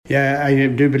Yeah, I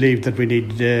do believe that we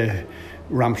need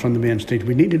ramps on the main street.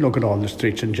 We need to look at all the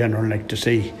streets in general, like to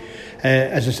see.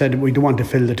 As I said, we don't want to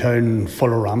fill the town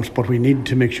full of ramps, but we need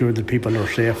to make sure that people are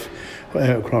safe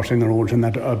crossing the roads and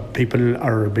that people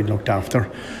are being looked after.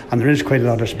 And there is quite a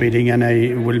lot of speeding, and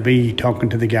I will be talking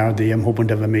to the Gardaí. I'm hoping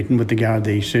to have a meeting with the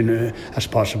Gardaí soon as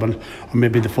possible, or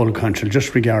maybe the full council,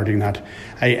 just regarding that.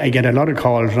 I get a lot of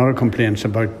calls, a lot of complaints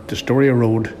about the Storia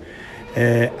Road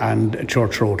and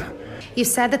Church Road. You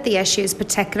said that the issue is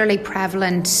particularly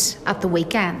prevalent at the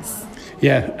weekends.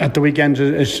 Yeah, at the weekends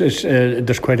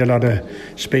there's quite a lot of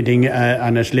speeding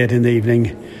and it's late in the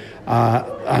evening.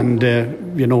 There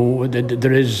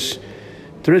is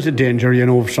a danger,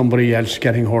 of somebody else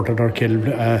getting hurted or killed.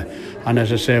 And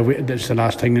as I say, it's the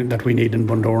last thing that we need in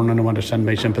Bundoran, and I want to send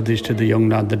my sympathies to the young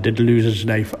lad that did lose his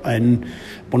life in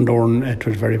Bundoran. It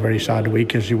was a very, very sad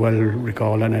week, as you will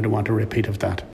recall, and I don't want a repeat of that.